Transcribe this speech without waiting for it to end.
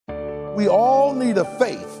We all need a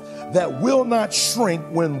faith that will not shrink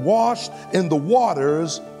when washed in the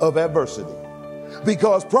waters of adversity.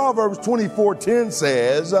 Because Proverbs 24:10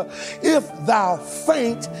 says, if thou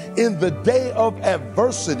faint in the day of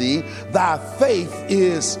adversity, thy faith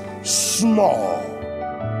is small.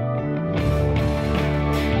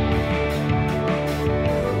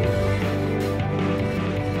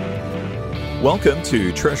 Welcome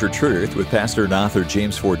to Treasure Truth with Pastor and author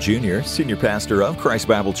James Ford Jr., Senior Pastor of Christ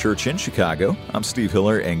Bible Church in Chicago. I'm Steve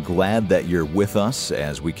Hiller, and glad that you're with us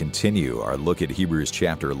as we continue our look at Hebrews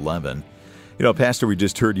chapter 11. You know, Pastor, we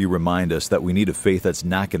just heard you remind us that we need a faith that's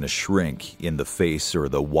not going to shrink in the face or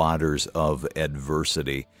the waters of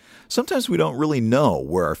adversity. Sometimes we don't really know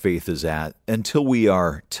where our faith is at until we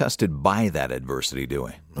are tested by that adversity, do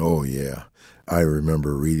we? Oh, yeah. I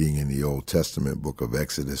remember reading in the Old Testament book of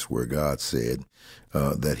Exodus where God said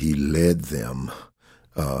that he led them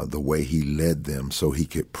the way he led them so he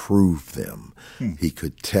could prove them. He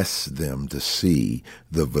could test them to see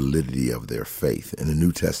the validity of their faith. In the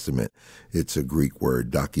New Testament, it's a Greek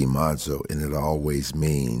word, dokimazo, and it always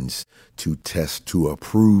means to test, to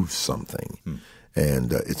approve something.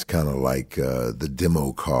 And it's kind of like the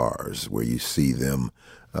demo cars where you see them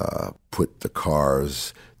put the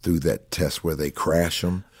cars through that test where they crash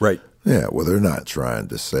them. Right. Yeah, well, they're not trying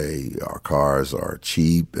to say our cars are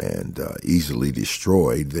cheap and easily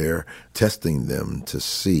destroyed. They're testing them to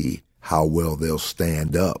see how well they'll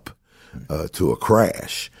stand up to a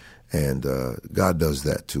crash. And God does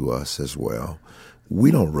that to us as well. We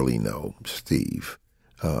don't really know, Steve,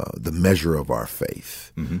 the measure of our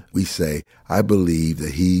faith. We say, I believe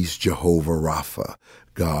that he's Jehovah Rapha,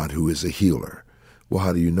 God who is a healer. Well,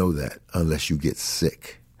 how do you know that? Unless you get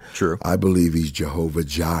sick. True. I believe he's Jehovah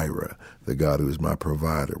Jireh, the God who is my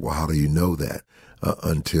provider. Well, how do you know that?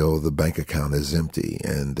 Until the bank account is empty,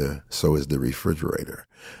 and so is the refrigerator.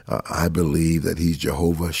 I believe that he's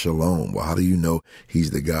Jehovah Shalom. Well, how do you know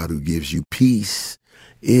he's the God who gives you peace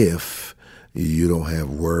if you don't have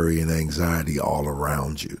worry and anxiety all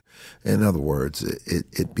around you? In other words,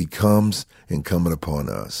 it becomes incumbent upon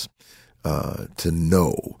us to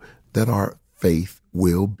know that our faith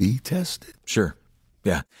will be tested. Sure.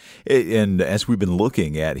 Yeah. And as we've been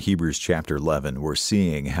looking at Hebrews chapter 11, we're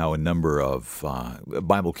seeing how a number of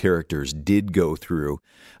Bible characters did go through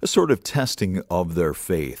a sort of testing of their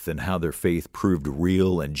faith and how their faith proved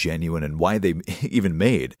real and genuine and why they even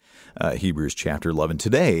made Hebrews chapter 11.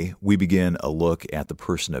 Today, we begin a look at the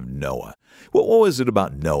person of Noah. What was it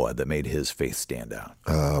about Noah that made his faith stand out?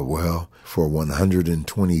 Well, for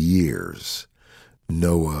 120 years,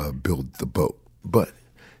 Noah built the boat. But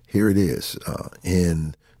here it is.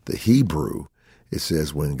 In the Hebrew, it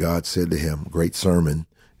says when God said to him, great sermon,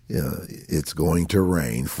 it's going to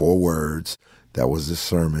rain, 4 words. That was the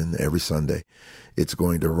sermon every Sunday. It's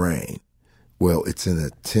going to rain. Well, it's in a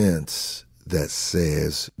tense that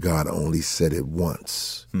says God only said it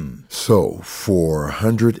once. So for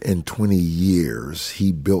 120 years,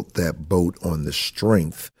 he built that boat on the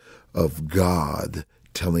strength of God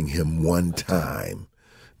telling him one time,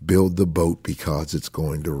 build the boat because it's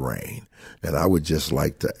going to rain. And I would just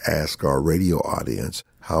like to ask our radio audience,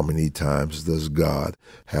 how many times does God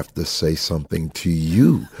have to say something to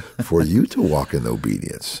you for you to walk in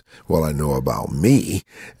obedience? Well, I know about me,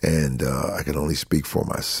 and I can only speak for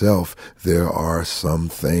myself. There are some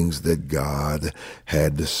things that God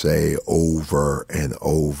had to say over and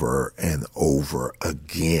over and over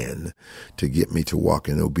again to get me to walk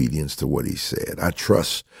in obedience to what he said. I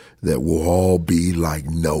trust that we'll all be like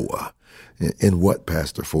Noah. In what,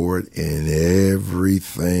 Pastor Ford? In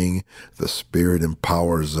everything the Spirit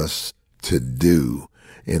empowers us to do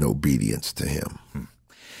in obedience to him.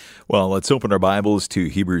 Well, let's open our Bibles to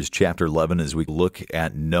Hebrews chapter 11 as we look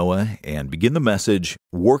at Noah and begin the message,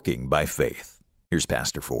 Working by Faith. Here's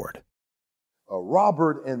Pastor Ford.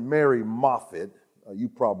 Robert and Mary Moffat, you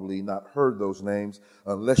probably not heard those names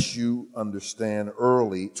unless you understand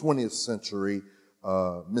early 20th century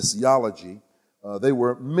missiology. They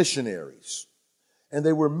were missionaries, and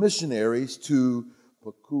they were missionaries to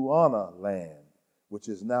Papuana land, which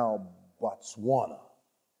is now Botswana.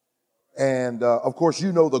 And of course,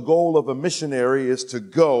 you know the goal of a missionary is to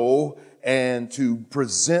go and to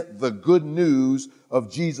present the good news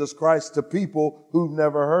of Jesus Christ to people who've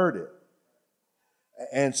never heard it.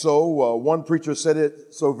 And so one preacher said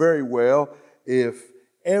it so very well, if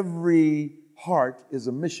every heart is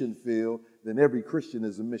a mission field, then every Christian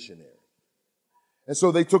is a missionary. And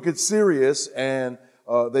so they took it serious, and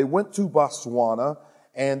they went to Botswana,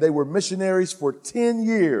 and they were missionaries for 10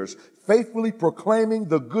 years, faithfully proclaiming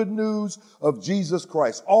the good news of Jesus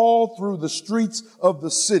Christ all through the streets of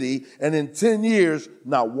the city. And in 10 years,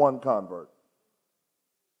 not one convert.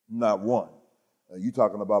 Not one. You're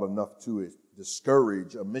talking about enough to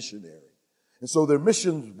discourage a missionary. And so their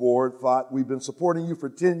missions board thought, we've been supporting you for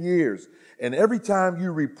 10 years. And every time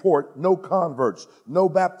you report no converts, no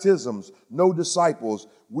baptisms, no disciples,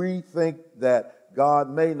 we think that God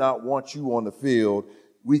may not want you on the field.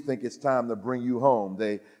 We think it's time to bring you home.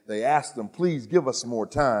 They asked them, please give us more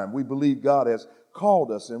time. We believe God has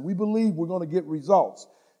called us and we believe we're going to get results.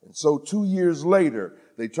 And so 2 years later,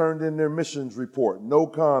 they turned in their missions report. No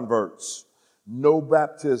converts, no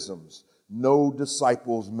baptisms, no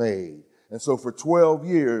disciples made. And so for 12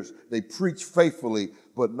 years, they preached faithfully,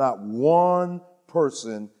 but not one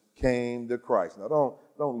person came to Christ. Now,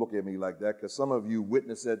 don't look at me like that, because some of you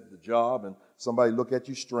witness at the job and somebody look at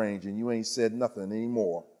you strange and you ain't said nothing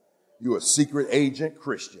anymore. You're a secret agent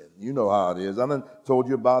Christian. You know how it is. I done told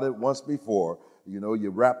you about it once before. You know,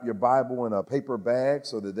 you wrap your Bible in a paper bag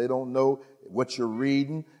so that they don't know what you're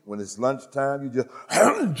reading. When it's lunchtime, you just,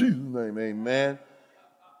 in Jesus' name, amen.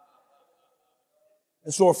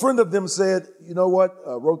 And so a friend of them said, you know what,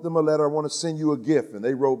 wrote them a letter, I want to send you a gift. And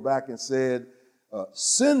they wrote back and said,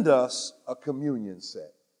 send us a communion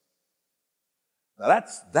set. Now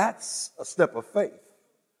that's a step of faith.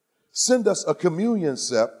 Send us a communion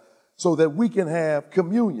set so that we can have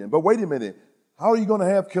communion. But wait a minute, how are you going to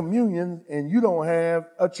have communion and you don't have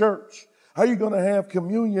a church? How are you going to have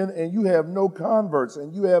communion and you have no converts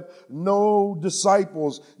and you have no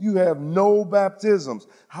disciples? You have no baptisms.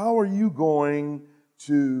 How are you going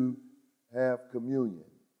to have communion?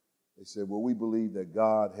 They said, well, we believe that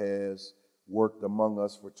God has worked among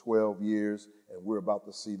us for 12 years and we're about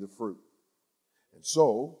to see the fruit. And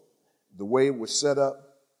so the way it was set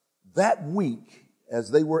up that week, as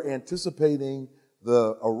they were anticipating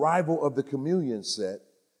the arrival of the communion set,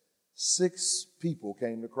 6 people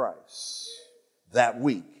came to Christ that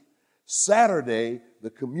week. Saturday, the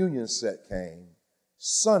communion set came.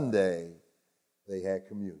 Sunday, they had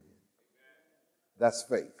communion. That's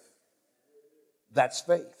faith. That's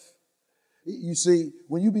faith. You see,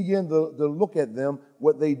 when you begin to look at them,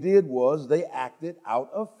 what they did was they acted out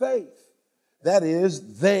of faith. That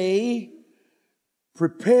is, they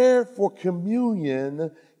prepared for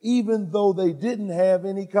communion even though they didn't have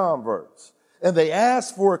any converts. And they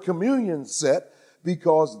asked for a communion set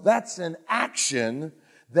because that's an action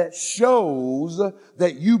that shows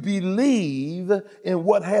that you believe in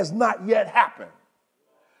what has not yet happened.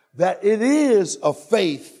 That it is a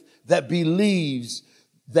faith that believes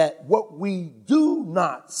that what we do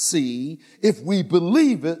not see, if we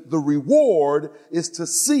believe it, the reward is to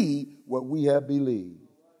see what we have believed.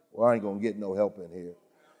 Well, I ain't going to get no help in here.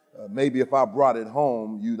 Maybe if I brought it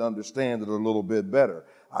home, you'd understand it a little bit better.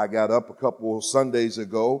 I got up a couple of Sundays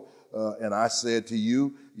ago and I said to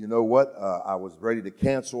you, you know what? I was ready to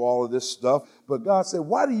cancel all of this stuff. But God said,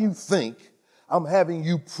 why do you think I'm having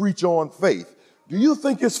you preach on faith? Do you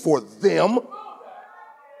think it's for them?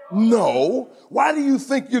 No. Why do you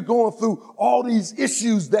think you're going through all these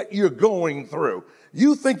issues that you're going through?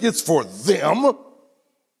 You think it's for them?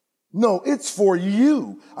 No, it's for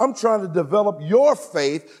you. I'm trying to develop your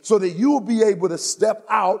faith so that you will be able to step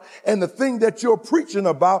out and the thing that you're preaching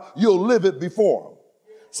about, you'll live it before them.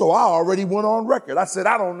 So I already went on record. I said,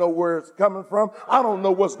 I don't know where it's coming from. I don't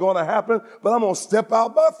know what's going to happen, but I'm going to step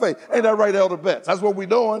out by faith. Ain't that right, Elder Betts? That's what we're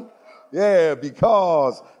doing. Yeah,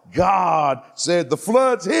 because God said the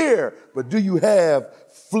flood's here, but do you have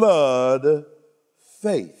flood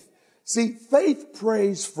faith? See, faith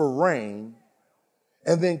prays for rain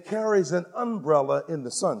and then carries an umbrella in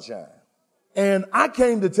the sunshine. And I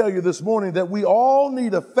came to tell you this morning that we all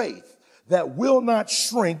need a faith that will not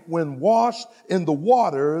shrink when washed in the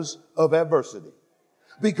waters of adversity.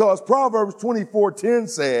 Because Proverbs 24:10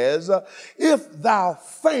 says, if thou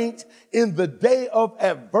faint in the day of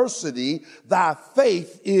adversity, thy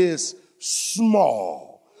faith is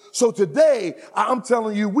small. So today, I'm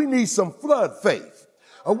telling you, we need some flood faith.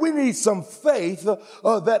 We need some faith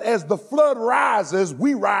that as the flood rises,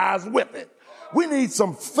 we rise with it. We need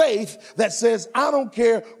some faith that says, I don't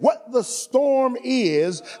care what the storm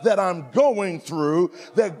is that I'm going through,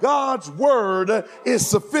 that God's word is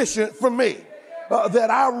sufficient for me.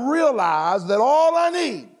 That I realize that all I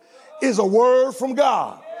need is a word from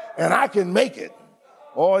God and I can make it.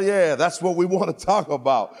 Oh yeah, that's what we want to talk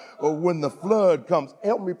about when the flood comes.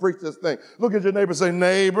 Help me preach this thing. Look at your neighbor and say,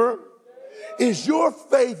 neighbor, is your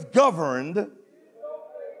faith governed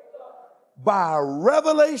by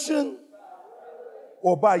revelation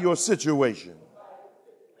or by your situation?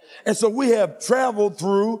 And so we have traveled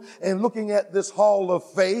through and looking at this hall of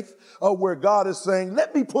faith where God is saying,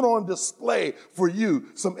 let me put on display for you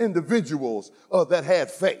some individuals that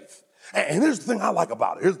had faith. And here's the thing I like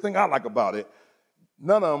about it.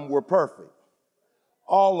 None of them were perfect.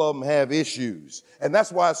 All of them have issues. And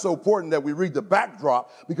that's why it's so important that we read the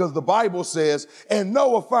backdrop, because the Bible says, and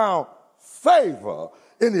Noah found favor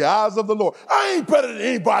in the eyes of the Lord. I ain't better than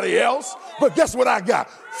anybody else, but guess what I got?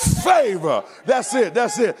 Favor. That's it.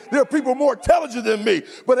 There are people more intelligent than me,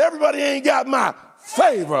 but everybody ain't got my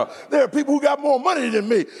favor. There are people who got more money than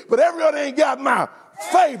me, but everybody ain't got my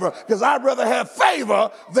favor, because I'd rather have favor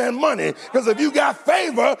than money, because if you got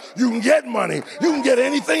favor, you can get money. You can get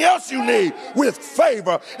anything else you need with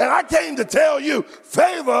favor. And I came to tell you,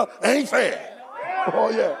 favor ain't fair.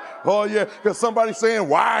 Oh, yeah, because somebody's saying,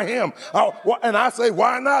 why him? And I say,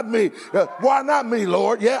 why not me? Why not me,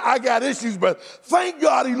 Lord? Yeah, I got issues, but thank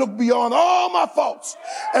God he looked beyond all my faults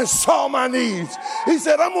and saw my needs. He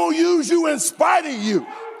said, I'm going to use you in spite of you.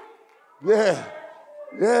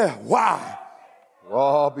 Yeah, why?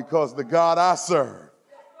 Oh, because the God I serve,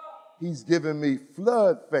 he's given me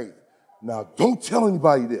flood faith. Now, don't tell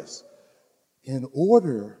anybody this. In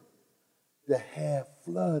order to have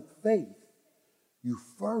flood faith, you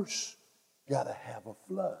first got to have a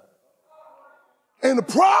flood. And the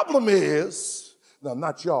problem is, now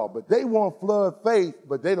not y'all, but they want flood faith,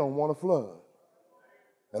 but they don't want a flood.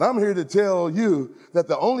 And I'm here to tell you that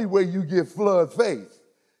the only way you get flood faith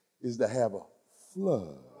is to have a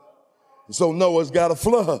flood. So Noah's got a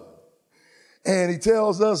flood. And he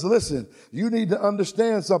tells us, listen, you need to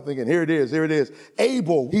understand something. And here it is.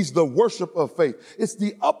 Abel, he's the worship of faith. It's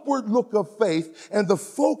the upward look of faith. And the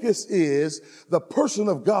focus is the person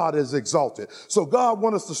of God is exalted. So God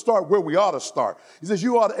wants us to start where we ought to start. He says,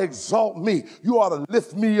 you ought to exalt me. You ought to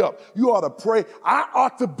lift me up. You ought to pray. I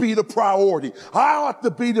ought to be the priority. I ought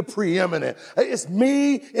to be the preeminent. It's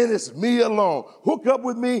me and it's me alone. Hook up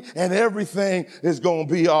with me and everything is going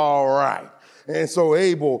to be all right. And so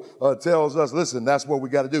Abel tells us, listen, that's what we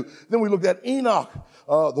got to do. Then we looked at Enoch,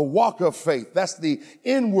 the walk of faith. That's the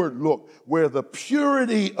inward look where the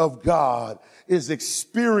purity of God is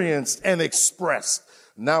experienced and expressed.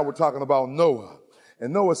 Now we're talking about Noah.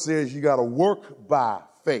 And Noah says you got to work by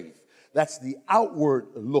faith. That's the outward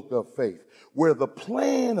look of faith, where the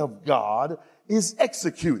plan of God is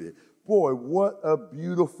executed. Boy, what a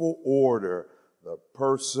beautiful order. The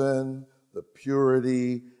person, the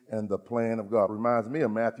purity, and the plan of God. Reminds me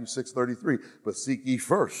of Matthew 6:33. But seek ye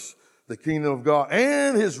first the kingdom of God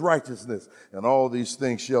and his righteousness, and all these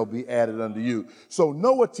things shall be added unto you. So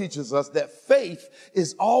Noah teaches us that faith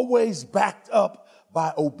is always backed up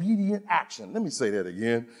by obedient action. Let me say that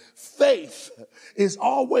again. Faith is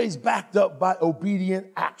always backed up by obedient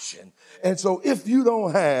action. And so if you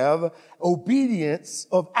don't have obedience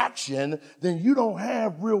of action, then you don't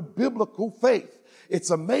have real biblical faith. It's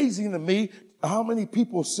amazing to me how many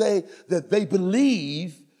people say that they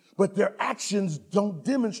believe, but their actions don't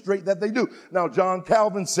demonstrate that they do. Now, John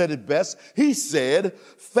Calvin said it best. He said,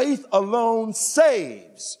 faith alone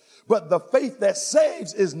saves, but the faith that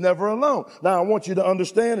saves is never alone. Now, I want you to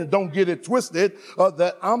understand, and don't get it twisted,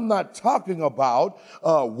 that I'm not talking about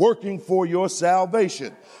working for your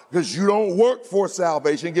salvation, because you don't work for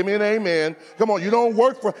salvation. Give me an amen. Come on, you don't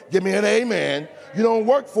work for, give me an amen. You don't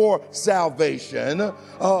work for salvation,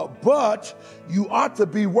 but you ought to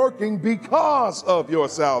be working because of your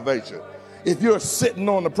salvation. If you're sitting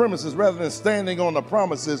on the premises rather than standing on the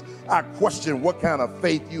promises, I question what kind of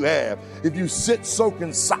faith you have. If you sit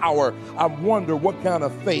soaking sour, I wonder what kind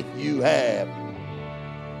of faith you have.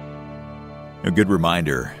 A good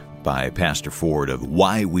reminder by Pastor Ford of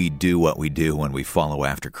why we do what we do when we follow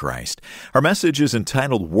after Christ. Our message is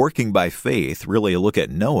entitled Working by Faith, really a look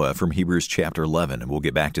at Noah from Hebrews chapter 11, and we'll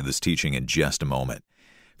get back to this teaching in just a moment.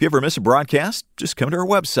 If you ever miss a broadcast, just come to our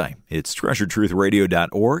website. It's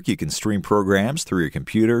treasuretruthradio.org. You can stream programs through your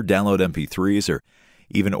computer, download MP3s, or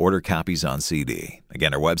even order copies on CD.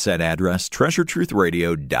 Again, our website address,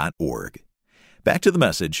 treasuretruthradio.org. Back to the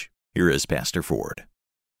message. Here is Pastor Ford.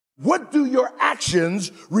 What do your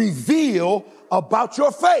actions reveal about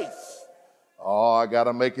your faith? Oh, I got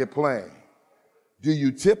to make it plain. Do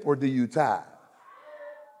you tip or do you tithe?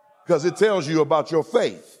 Because it tells you about your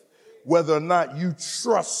faith, whether or not you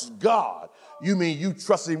trust God. You mean you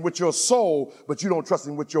trust him with your soul, but you don't trust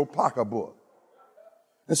him with your pocketbook.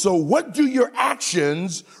 And so what do your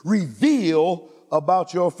actions reveal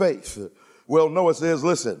about your faith? Well, Noah says,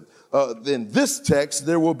 listen, in this text,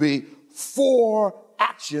 there will be 4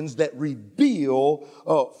 actions that reveal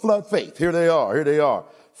flood faith. Here they are.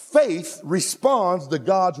 Faith responds to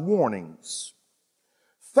God's warnings.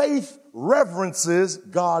 Faith reverences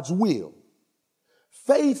God's will.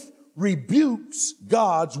 Faith rebukes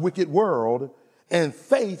God's wicked world, and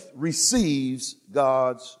faith receives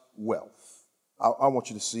God's wealth. I want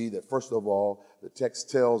you to see that, first of all, the text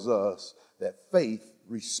tells us that faith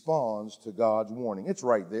responds to God's warning. It's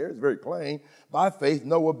right there. It's very plain. By faith,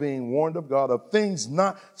 Noah being warned of God of things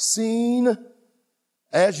not seen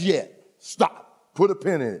as yet. Stop. Put a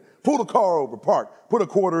pin in it. Pull the car over, park. Put a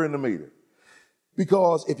quarter in the meter.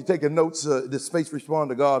 Because if you take a notes, this faith respond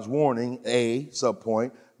to God's warning, A,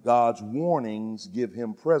 subpoint, God's warnings give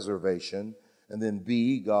him preservation, and then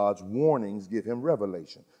B, God's warnings give him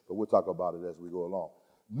revelation. But we'll talk about it as we go along.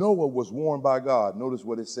 Noah was warned by God. Notice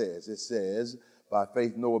what it says. It says, by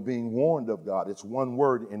faith, Noah being warned of God. It's one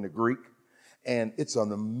word in the Greek, and it's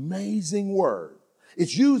an amazing word.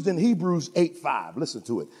 It's used in Hebrews 8:5. Listen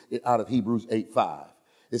to it out of Hebrews 8:5.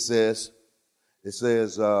 It says,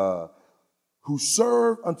 who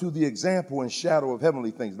serve unto the example and shadow of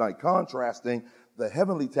heavenly things, like contrasting the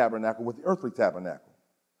heavenly tabernacle with the earthly tabernacle.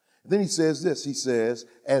 Then he says this, he says,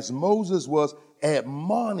 as Moses was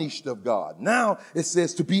admonished of God. Now it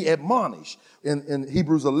says to be admonished. In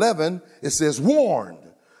Hebrews 11, it says warned.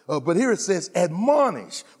 But here it says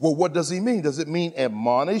admonish. Well, what does he mean? Does it mean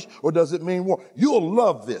admonish or does it mean warn? You'll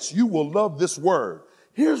love this. You will love this word.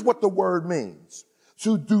 Here's what the word means.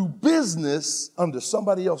 To do business under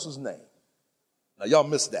somebody else's name. Now, y'all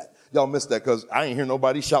missed that. Y'all missed that because I ain't hear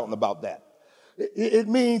nobody shouting about that. It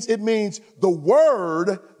means the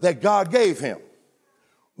word that God gave him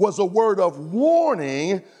was a word of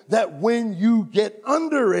warning that when you get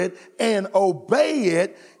under it and obey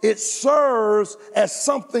it, it serves as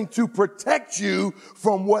something to protect you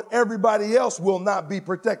from what everybody else will not be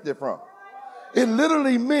protected from. It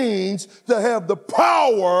literally means to have the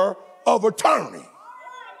power of attorney.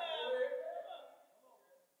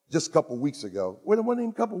 Just a couple weeks ago. Well, it wasn't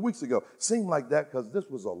even a couple weeks ago. Seemed like that because this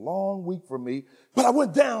was a long week for me. But I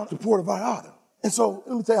went down to Puerto Vallarta. And so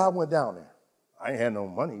let me tell you how I went down there. I ain't had no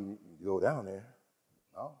money to go down there.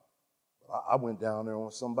 No. I went down there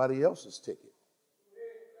on somebody else's ticket.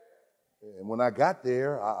 And when I got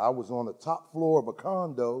there, I was on the top floor of a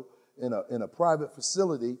condo in a private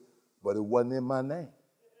facility, but it wasn't in my name.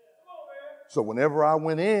 So whenever I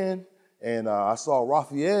went in and I saw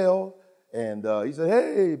Raphael, and he said,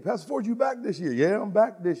 hey, Pastor Ford, you back this year? Yeah, I'm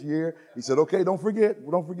back this year. He said, okay, don't forget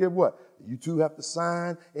what? You two have to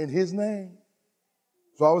sign in his name.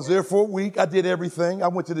 So I was there for a week. I did everything. I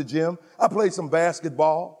went to the gym. I played some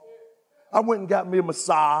basketball. I went and got me a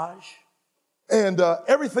massage. And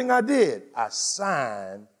everything I did, I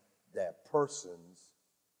signed that person's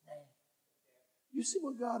name. You see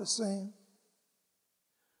what God is saying?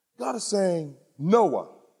 God is saying, Noah,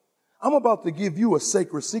 I'm about to give you a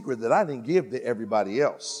sacred secret that I didn't give to everybody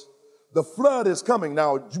else. The flood is coming.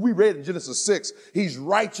 Now, we read in Genesis 6, he's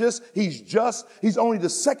righteous, he's just, he's only the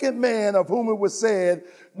second man of whom it was said,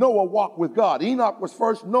 Noah walked with God. Enoch was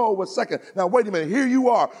first, Noah was second. Now, wait a minute, here you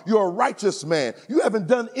are. You're a righteous man. You haven't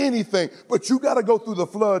done anything, but you got to go through the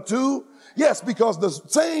flood too. Yes, because the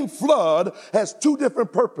same flood has two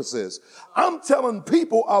different purposes. I'm telling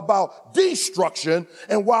people about destruction,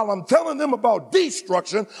 and while I'm telling them about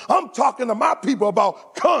destruction, I'm talking to my people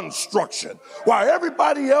about construction. While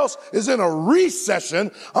everybody else is in a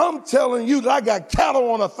recession, I'm telling you that I got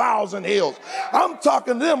cattle on 1,000 hills. I'm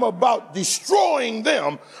talking to them about destroying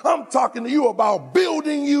them. I'm talking to you about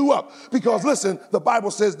building you up. Because listen, the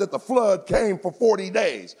Bible says that the flood came for 40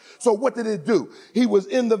 days. So what did it do? He was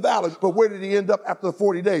in the valley, but where did he end up after the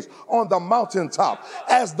 40 days? On the mountaintop.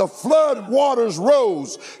 As the flood waters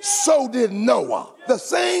rose, so did Noah. The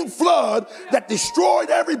same flood that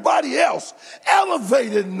destroyed everybody else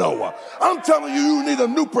elevated Noah. I'm telling you, you need a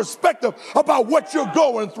new perspective about what you're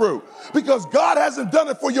going through. Because God hasn't done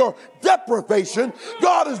it for your deprivation.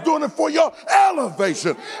 God is doing it for your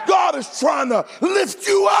elevation. God is trying to lift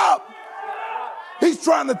you up. He's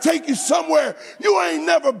trying to take you somewhere you ain't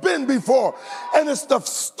never been before. And it's the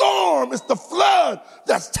storm, it's the flood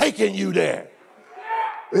that's taking you there.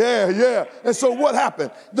 Yeah. And so what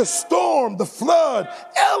happened? The storm, the flood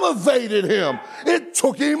elevated him. It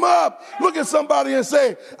took him up. Look at somebody and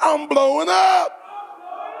say, I'm blowing up.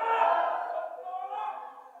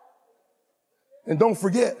 And don't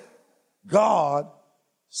forget, God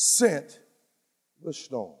sent the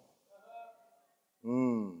storm.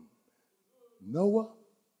 Noah,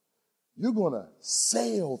 you're going to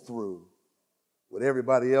sail through what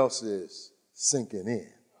everybody else is sinking in.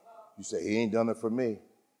 You say, he ain't done it for me.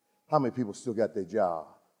 How many people still got their job?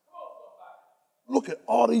 Look at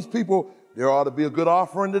all these people. There ought to be a good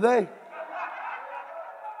offering today.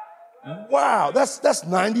 Wow, that's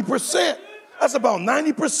 90%. That's about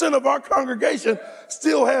 90% of our congregation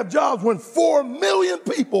still have jobs when 4 million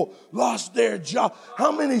people lost their job.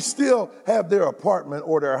 How many still have their apartment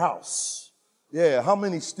or their house? Yeah, how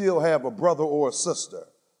many still have a brother or a sister?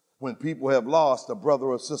 When people have lost a brother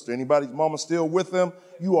or sister, anybody's mama still with them,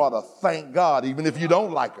 you ought to thank God, even if you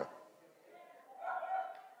don't like her.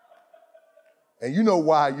 And you know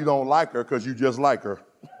why you don't like her, because you just like her.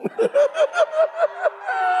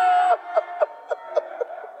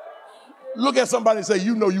 Look at somebody and say,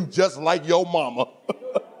 you know you just like your mama.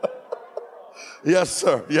 Yes,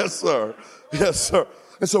 sir. Yes, sir. Yes, sir.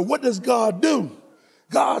 And so what does God do?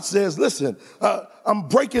 God says, listen, I'm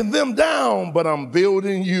breaking them down, but I'm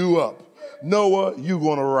building you up. Noah, you're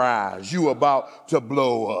going to rise. You about to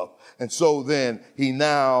blow up. And so then he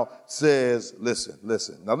now says, listen.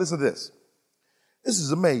 Now listen to this. This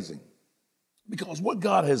is amazing, because what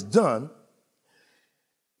God has done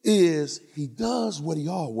is he does what he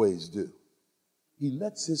always do. He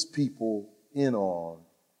lets his people in on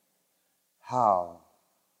how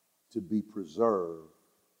to be preserved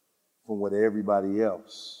from what everybody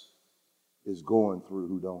else is going through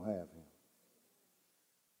who don't have him.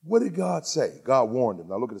 What did God say? God warned him.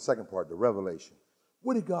 Now look at the second part, the revelation.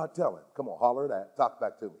 What did God tell him? Come on, holler that. Talk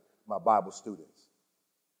back to me, my Bible students.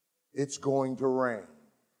 It's going to rain.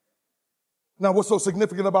 Now, what's so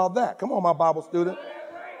significant about that? Come on, my Bible student.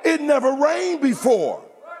 It never rained before.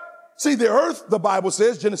 See, the earth, the Bible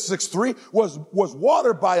says, Genesis 6:3, was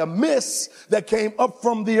watered by a mist that came up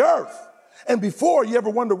from the earth. And before, you ever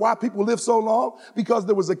wonder why people live so long? Because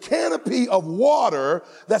there was a canopy of water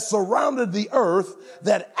that surrounded the earth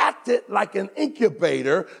that acted like an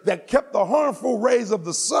incubator that kept the harmful rays of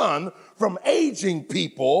the sun from aging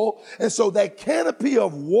people. And so that canopy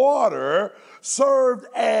of water served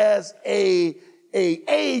as a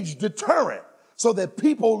age deterrent so that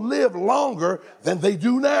people live longer than they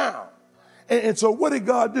do now. And so what did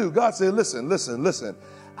God do? God said, listen.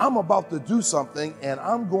 I'm about to do something, and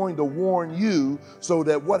I'm going to warn you so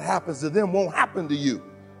that what happens to them won't happen to you.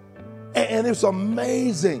 And it's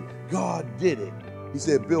amazing. God did it. He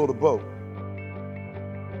said, build a boat.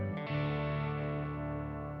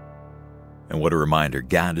 And what a reminder,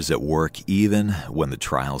 God is at work even when the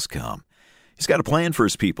trials come. He's got a plan for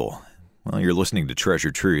his people. Well, you're listening to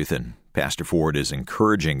Treasured Truth, and Pastor Ford is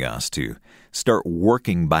encouraging us to start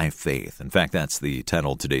working by faith. In fact, that's the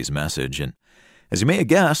title of today's message. And as you may have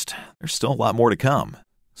guessed, there's still a lot more to come.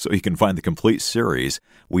 So you can find the complete series,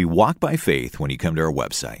 We Walk by Faith, when you come to our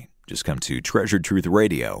website. Just come to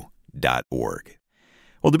treasuredtruthradio.org.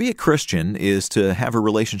 Well, to be a Christian is to have a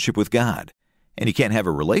relationship with God. And you can't have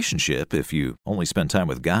a relationship if you only spend time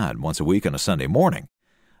with God once a week on a Sunday morning.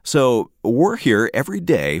 So we're here every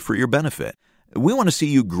day for your benefit. We want to see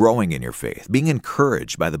you growing in your faith, being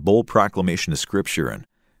encouraged by the bold proclamation of Scripture and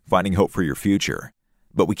finding hope for your future.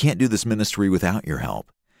 But we can't do this ministry without your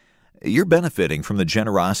help. You're benefiting from the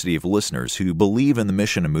generosity of listeners who believe in the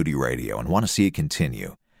mission of Moody Radio and want to see it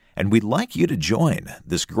continue. And we'd like you to join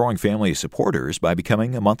this growing family of supporters by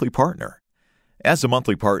becoming a monthly partner. As a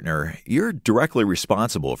monthly partner, you're directly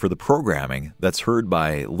responsible for the programming that's heard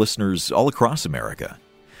by listeners all across America.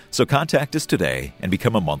 So contact us today and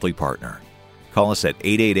become a monthly partner. Call us at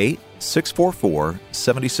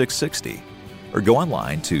 888-644-7660 or go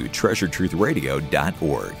online to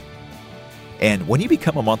treasuredtruthradio.org. And when you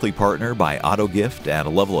become a monthly partner by auto gift at a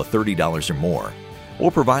level of $30 or more,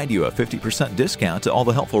 we'll provide you a 50% discount to all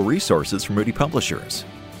the helpful resources from Moody Publishers.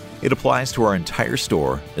 It applies to our entire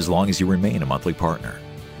store as long as you remain a monthly partner.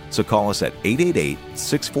 So call us at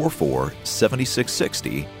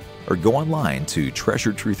 888-644-7660 or go online to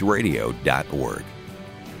treasuredtruthradio.org.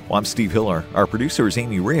 Well, I'm Steve Hiller. Our producer is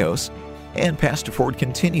Amy Rios. And Pastor Ford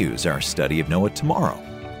continues our study of Noah tomorrow.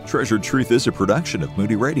 Treasured Truth is a production of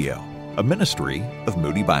Moody Radio, a ministry of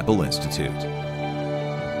Moody Bible Institute.